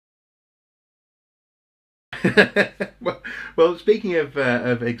well, speaking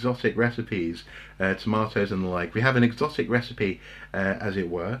of exotic recipes, tomatoes and the like, we have an exotic recipe, as it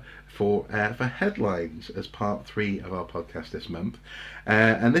were, for headlines as part three of our podcast this month.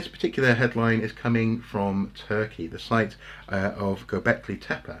 And this particular headline is coming from Turkey. The site of Göbekli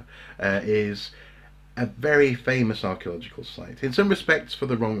Tepe is a very famous archaeological site, in some respects for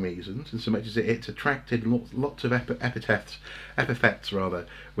the wrong reasons, in so much as it's attracted lots of epithets rather,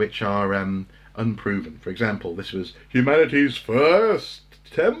 which are unproven. For example, this was humanity's first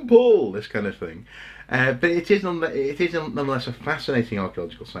temple, this kind of thing. But it is nonetheless a fascinating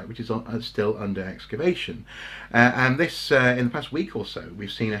archaeological site, which is still under excavation. And this, in the past week or so,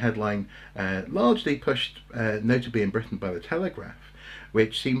 we've seen a headline largely pushed, notably in Britain, by the Telegraph,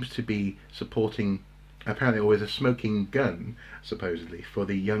 which seems to be supporting apparently always a smoking gun, supposedly, for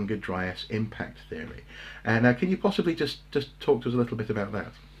the Younger Dryas impact theory. Now, can you possibly just talk to us a little bit about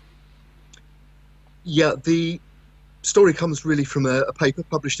that? Yeah, the story comes really from a paper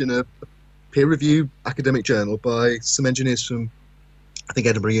published in a peer-reviewed academic journal by some engineers from, I think,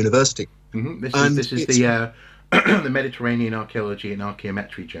 Edinburgh University. Mm-hmm. This is the the Mediterranean Archaeology and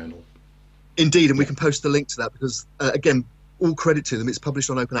Archaeometry Journal. Indeed, and we can post the link to that because, again, all credit to them. It's published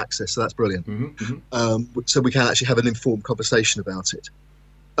on open access, so that's brilliant. Mm-hmm. Mm-hmm. So we can actually have an informed conversation about it.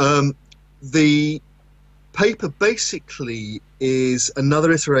 The paper basically is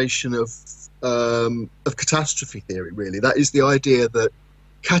another iteration of catastrophe theory, really. That is the idea that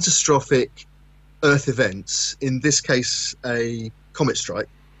catastrophic Earth events, in this case a comet strike,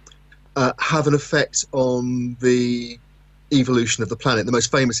 have an effect on the evolution of the planet. The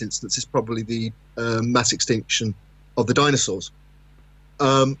most famous instance is probably the mass extinction of the dinosaurs.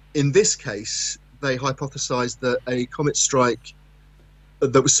 In this case, they hypothesized that a comet strike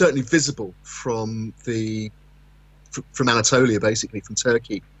that was certainly visible from Anatolia, basically from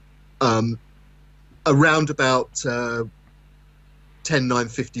Turkey, around about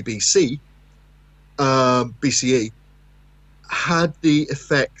 10950 BCE, had the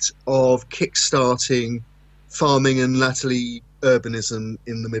effect of kick-starting farming and latterly urbanism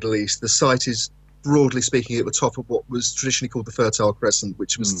in the Middle East. The site is, broadly speaking, at the top of what was traditionally called the Fertile Crescent,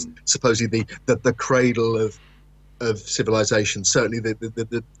 which was supposedly the cradle of civilization. Certainly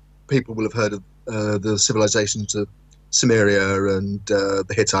the people will have heard of the civilizations of Sumeria and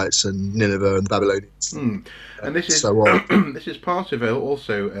the Hittites and Nineveh and the Babylonians. And this is so on. This is part of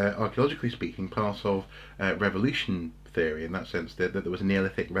also, archaeologically speaking, part of revolution theory, in that sense that there was a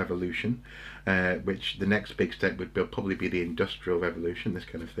Neolithic revolution, which the next big step would probably be the Industrial Revolution, this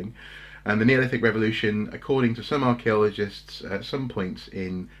kind of thing. And the Neolithic Revolution, according to some archaeologists, at some points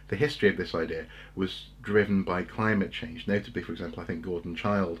in the history of this idea, was driven by climate change. Notably, for example, I think Gordon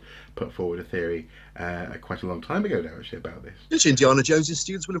Childe put forward a theory quite a long time ago now, actually, about this. Which Indiana Jones's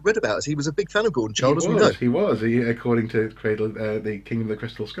students will have read about it. He was a big fan of Gordon Childe, wasn't he? He was. According to the Kingdom of the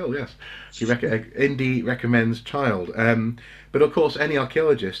Crystal Skull, yes. Indy recommends Childe. But of course, any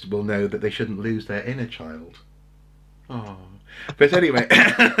archaeologist will know that they shouldn't lose their inner child. Oh. But anyway...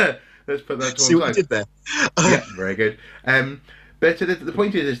 Let's put that to See what you did there. Yeah, very good. But the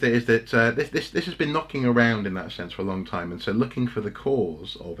point is that this has been knocking around in that sense for a long time, and so looking for the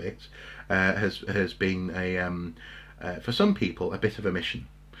cause of it has been for some people a bit of a mission.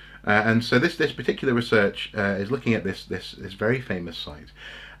 And so this particular research is looking at this very famous site,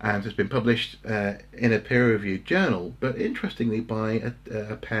 and has been published in a peer-reviewed journal, but interestingly by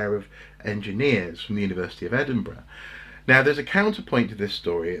a pair of engineers from the University of Edinburgh. Now, there's a counterpoint to this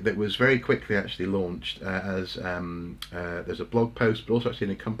story that was very quickly actually launched as there's a blog post, but also actually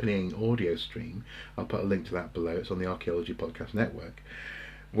an accompanying audio stream. I'll put a link to that below. It's on the Archaeology Podcast Network,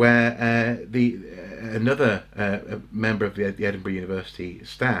 where another member of the Edinburgh University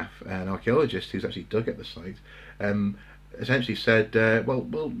staff, an archaeologist who's actually dug at the site, essentially said,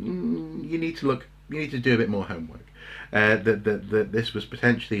 you need to do a bit more homework. That this was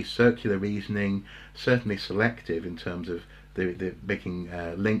potentially circular reasoning, certainly selective in terms of the making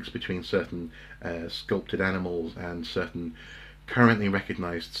links between certain sculpted animals and certain currently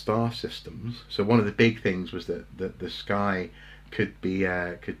recognised star systems. So one of the big things was that the sky could be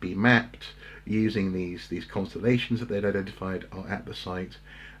mapped using these constellations that they'd identified at the site.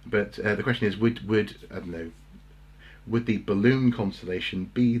 But the question is, would the balloon constellation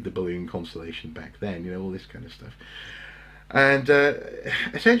be the balloon constellation back then? You know, all this kind of stuff. And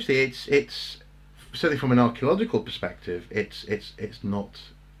essentially, it's certainly from an archaeological perspective, it's not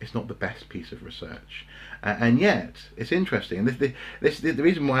the best piece of research, and yet it's interesting. And the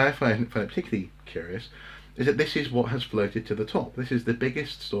reason why I find it particularly curious is that this is what has floated to the top. This is the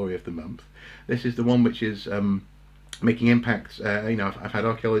biggest story of the month. This is the one which is making impacts. I've had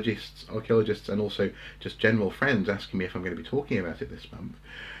archaeologists, and also just general friends asking me if I'm going to be talking about it this month.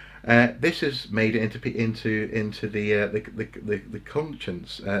 This has made it into the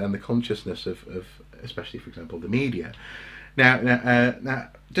conscience and the consciousness of especially, for example, the media. Now,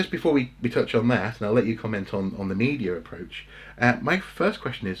 just before we touch on that, and I'll let you comment on the media approach. My first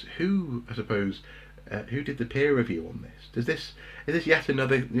question is, who did the peer review on this? Is this yet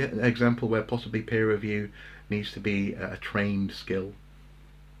another example where possibly peer review needs to be a trained skill?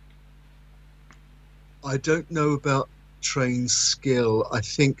 I don't know about trained skill. I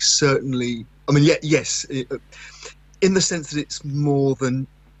think certainly, I mean, yes, in the sense that it's more than,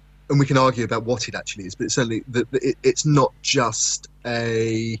 and we can argue about what it actually is, but it's certainly it's not just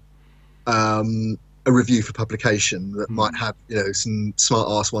a review for publication that might have, you know, some smart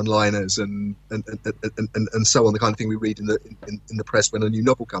ass one-liners and so on, the kind of thing we read in the press when a new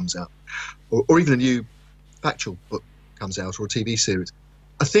novel comes out, or even a new factual book comes out, or a TV series.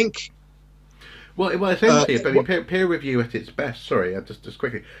 I think. Well, essentially, I mean, peer review at its best. Sorry, just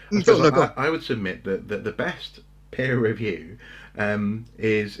quickly. I would submit that the best peer review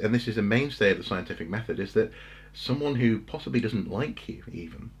is, and this is a mainstay of the scientific method, is that someone who possibly doesn't like you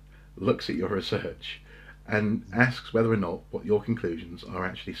even looks at your research and asks whether or not what your conclusions are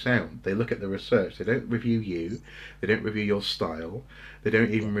actually sound. They look at the research. They don't review you. They don't review your style. They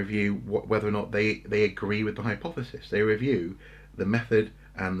don't even review whether or not they agree with the hypothesis. They review the method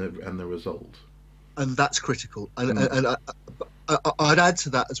and the result. And that's critical. And I'd add to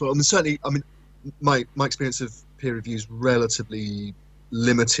that as well. I mean, certainly, I mean, my experience of peer review is relatively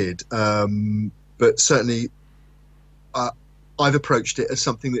limited, but certainly I've approached it as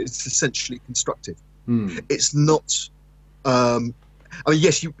something that is essentially constructive. It's not. I mean,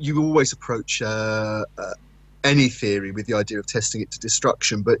 yes, you always approach any theory with the idea of testing it to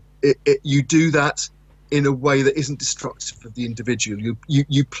destruction, but you do that in a way that isn't destructive of the individual.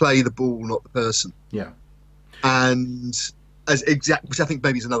 You play the ball, not the person. Yeah. And which I think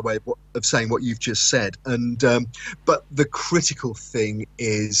maybe is another way of saying what you've just said. And but the critical thing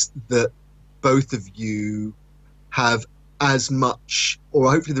is that both of you have as much,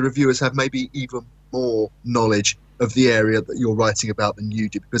 or hopefully the reviewers have maybe even more knowledge of the area that you're writing about than you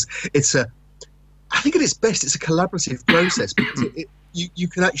do, because I think at its best it's a collaborative process, because you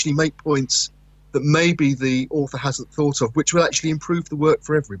can actually make points that maybe the author hasn't thought of, which will actually improve the work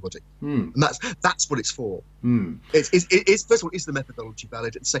for everybody. And that's what it's for. It's first of all, is the methodology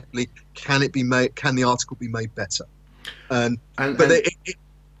valid, and secondly, can the article be made better? Go on. And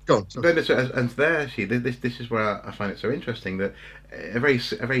there, actually, this is where I find it so interesting that a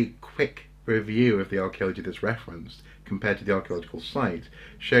very quick review of the archaeology that's referenced compared to the archaeological site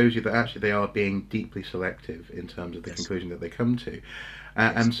shows you that actually they are being deeply selective in terms of the conclusion that they come to.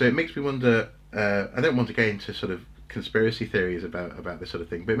 And so it makes me wonder, I don't want to get into sort of conspiracy theories about this sort of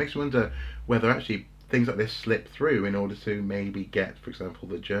thing, but it makes me wonder whether actually things like this slip through in order to maybe get, for example,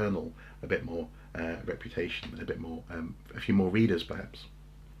 the journal a bit more reputation, a bit more, a few more readers perhaps.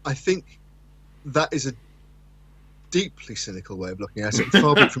 I think that is a deeply cynical way of looking at it.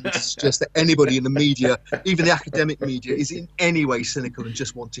 Far be from it to suggest that anybody in the media, even the academic media, is in any way cynical and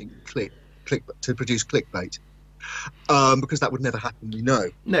just wanting click to produce clickbait. Because that would never happen, we know.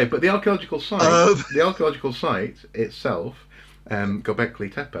 No, but the archaeological site, itself,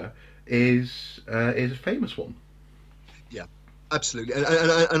 Göbekli Tepe, is a famous one. Yeah, absolutely,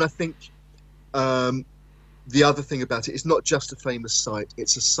 and I think the other thing about it is not just a famous site;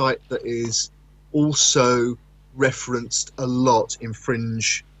 it's a site that is also referenced a lot in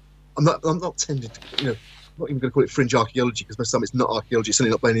fringe. I'm not tended to, I'm not even going to call it fringe archaeology, because most of the time it's not archaeology. It's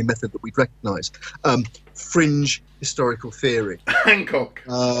certainly not by any method that we'd recognise. Fringe historical theory. Hancock.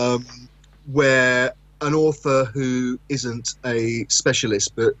 Where an author who isn't a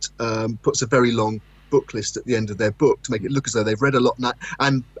specialist but puts a very long book list at the end of their book to make it look as though they've read a lot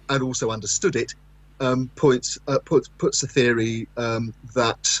and also understood it, puts a theory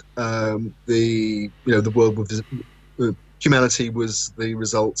that the world was. Humanity was the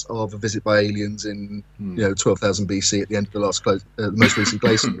result of a visit by aliens in 12,000 BC at the end of the most recent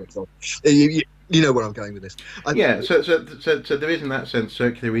glacier. You know where I'm going with this. So there is, in that sense,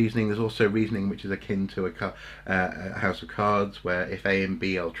 circular reasoning. There's also reasoning which is akin to a house of cards, where if A and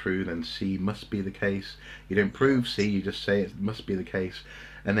B are true, then C must be the case. You don't prove C, you just say it must be the case.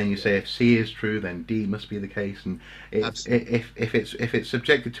 And then you say if C is true, then D must be the case, and if it's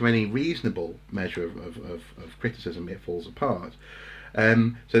subjected to any reasonable measure of criticism, it falls apart.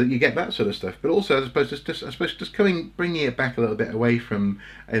 So that you get that sort of stuff. But also, I suppose just bringing it back a little bit away from,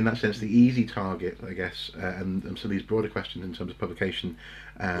 in that sense, the easy target, I guess, and some of these broader questions in terms of publication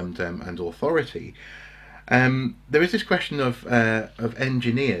and authority. There is this question of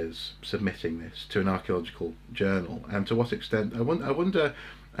engineers submitting this to an archaeological journal, and to what extent. I wonder.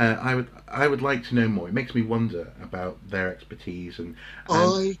 I would like to know more. It makes me wonder about their expertise and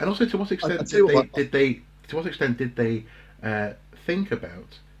also to what extent to what extent did they think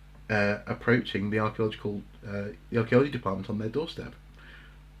about approaching the archaeology department on their doorstep.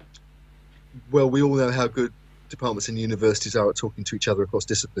 Well, we all know how good departments in universities are at talking to each other across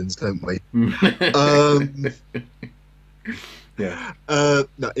disciplines, don't we? Yeah.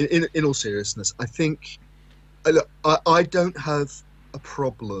 No, in all seriousness, I think, look, I don't have a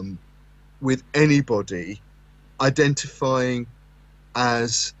problem with anybody identifying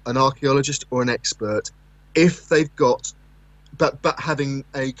as an archaeologist or an expert if they've got, but having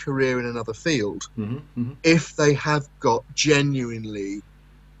a career in another field, if they have got genuinely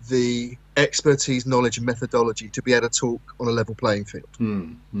the expertise, knowledge and methodology to be able to talk on a level playing field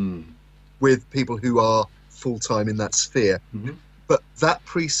with people who are full-time in that sphere. But that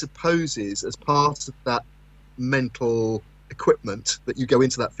presupposes, as part of that mental equipment that you go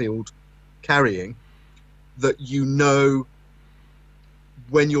into that field carrying, that you know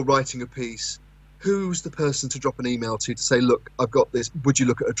when you're writing a piece who's the person to drop an email to say, look, I've got this, would you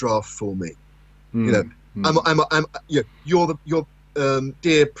look at a draft for me? You know, you're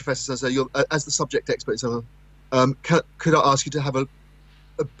dear Professor Sansa, you're as the subject expert, so could I ask you to have a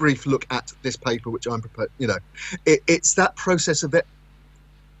brief look at this paper which I'm proposing? You know, it's that process of it.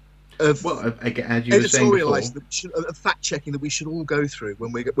 Well, as you were saying before, fact checking that we should all go through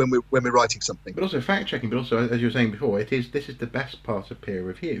when we're writing something. But also fact checking, but also, as you were saying before, this is the best part of peer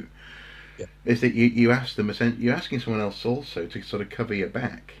review. Yeah. Is that you ask them, you're asking someone else also to sort of cover your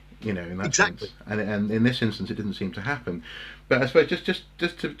back, you know, in that sense. And in this instance, it didn't seem to happen. But I suppose just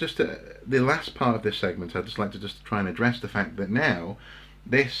the last part of this segment, I'd just like to just try and address the fact that now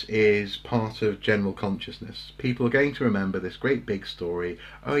this is part of general consciousness. People are going to remember this great big story.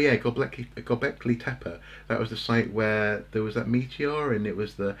 Oh yeah, Göbekli Tepe. That was the site where there was that meteor, and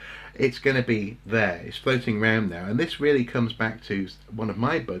it's going to be there. It's floating around now, and this really comes back to one of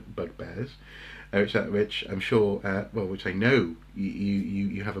my bugbears, which I'm sure, which I know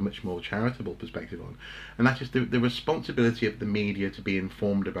you have a much more charitable perspective on, and that is the responsibility of the media to be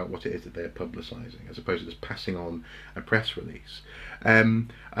informed about what it is that they're publicising, as opposed to just passing on a press release.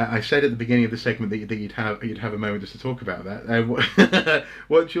 I said at the beginning of the segment that you'd have a moment just to talk about that.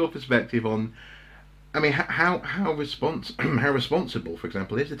 What's your perspective on? I mean, how responsible, for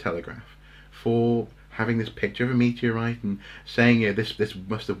example, is the Telegraph for having this picture of a meteorite and saying, yeah, this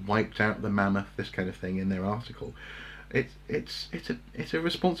must have wiped out the mammoth, this kind of thing in their article? It's a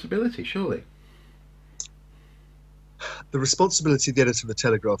responsibility, surely. The responsibility of the editor of the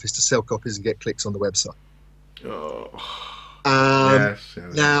Telegraph is to sell copies and get clicks on the website. Oh. Yes.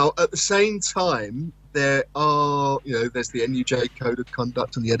 Now, at the same time, there are, there's the NUJ Code of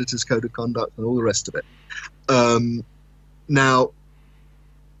Conduct and the Editor's Code of Conduct and all the rest of it. Now,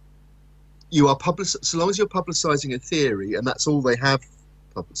 you are so long as you're publicising a theory, and that's all they have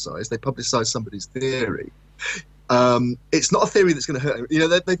publicised, they publicise somebody's theory. It's not a theory that's going to hurt.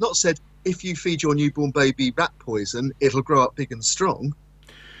 They've not said, if you feed your newborn baby rat poison, it'll grow up big and strong.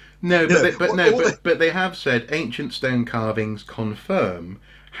 No, but they have said ancient stone carvings confirm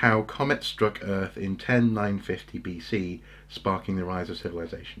how Comet struck Earth in 10950 BC, sparking the rise of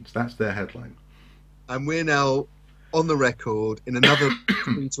civilizations. That's their headline. And we're now on the record in another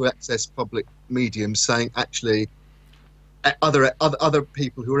free-to-access public medium saying, actually, other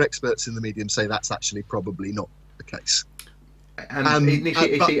people who are experts in the medium say that's actually probably not the case. And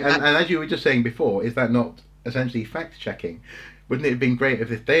as you were just saying before, is that not essentially fact-checking? Wouldn't it have been great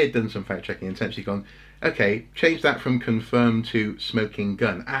if they had done some fact-checking and essentially gone, okay, change that from confirmed to smoking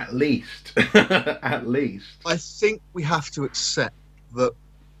gun, at least. At least. I think we have to accept that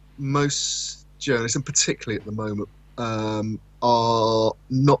most journalists, and particularly at the moment, are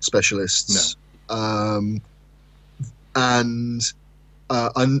not specialists. No. And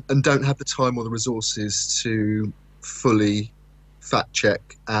don't have the time or the resources to fully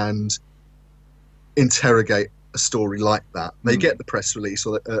fact-check and interrogate a story like that. They get the press release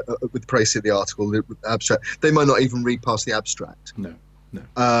or with the praise of the article, the abstract. They might not even read past the abstract. No.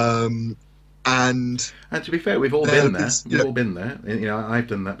 And to be fair, we've all been there. We've all been there. I've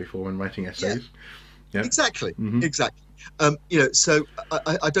done that before when writing essays. Yeah. Exactly. Exactly. So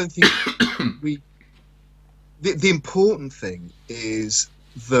I don't think the important thing is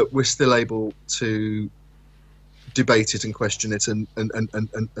that we're still able to debate it and question it and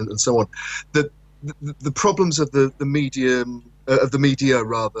so on. The problems of the media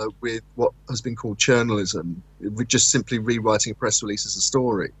rather with what has been called journalism, with just simply rewriting a press release as a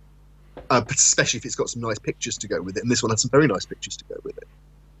story, especially if it's got some nice pictures to go with it, and this one had some very nice pictures to go with it.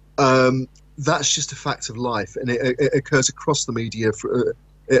 That's just a fact of life, and it occurs across the media.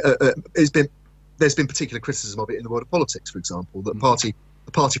 There's been particular criticism of it in the world of politics, for example, that the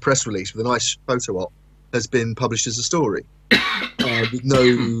party press release with a nice photo op has been published as a story with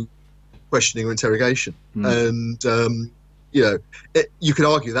no questioning or interrogation. And you could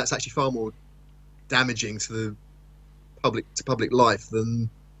argue that's actually far more damaging to the public life than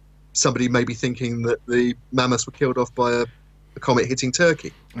somebody maybe thinking that the mammoths were killed off by a comet hitting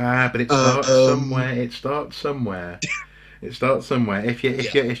Turkey. But it starts somewhere. It starts somewhere. It starts somewhere. If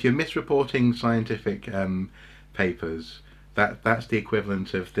you're misreporting scientific papers, that's the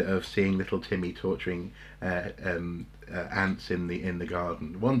equivalent of seeing little Timmy torturing ants in the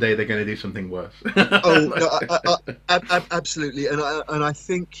garden. One day they're going to do something worse. Absolutely, and I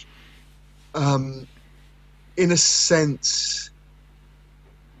think, in a sense,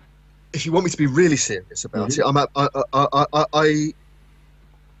 if you want me to be really serious about it, I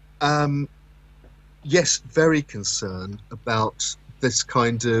am, yes, very concerned about this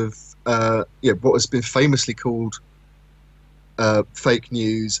kind of what has been famously called fake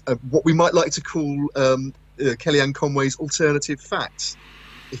news, what we might like to call Kellyanne Conway's alternative facts,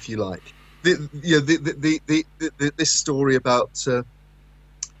 if you like. This story about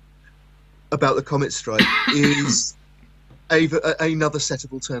the comet strike is another set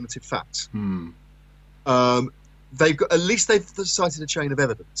of alternative facts. They've cited a chain of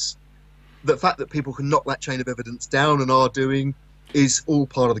evidence. The fact that people can knock that chain of evidence down and are doing is all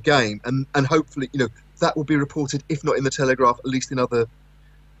part of the game, and hopefully that will be reported, if not in the Telegraph, at least in other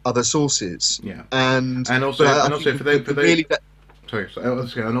sources. Yeah, and also for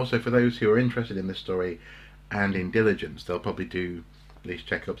those who are interested in this story and in diligence, they'll probably do these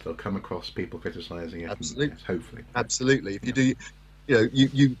checkups. They'll come across people criticising it. Absolutely, and, yes, hopefully. Absolutely. If you do,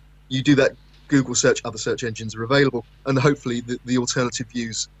 you do that Google search, other search engines are available, and hopefully the alternative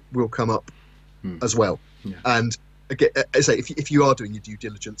views will come up as well. Yeah. And again, I say, if you are doing your due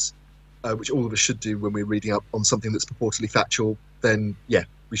diligence, which all of us should do when we're reading up on something that's purportedly factual, then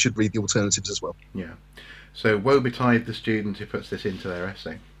we should read the alternatives as well. Yeah. So woe betide the student who puts this into their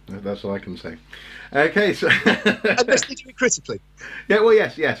essay. That's all I can say. Okay, so unless they do it critically. Yeah, well,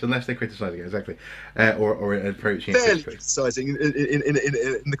 yes, unless they're criticising it, exactly, or approaching fairly criticising in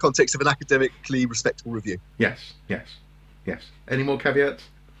the context of an academically respectable review. Yes. Any more caveats?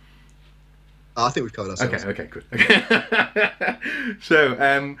 I think we've covered ourselves. Okay, good. Okay. So,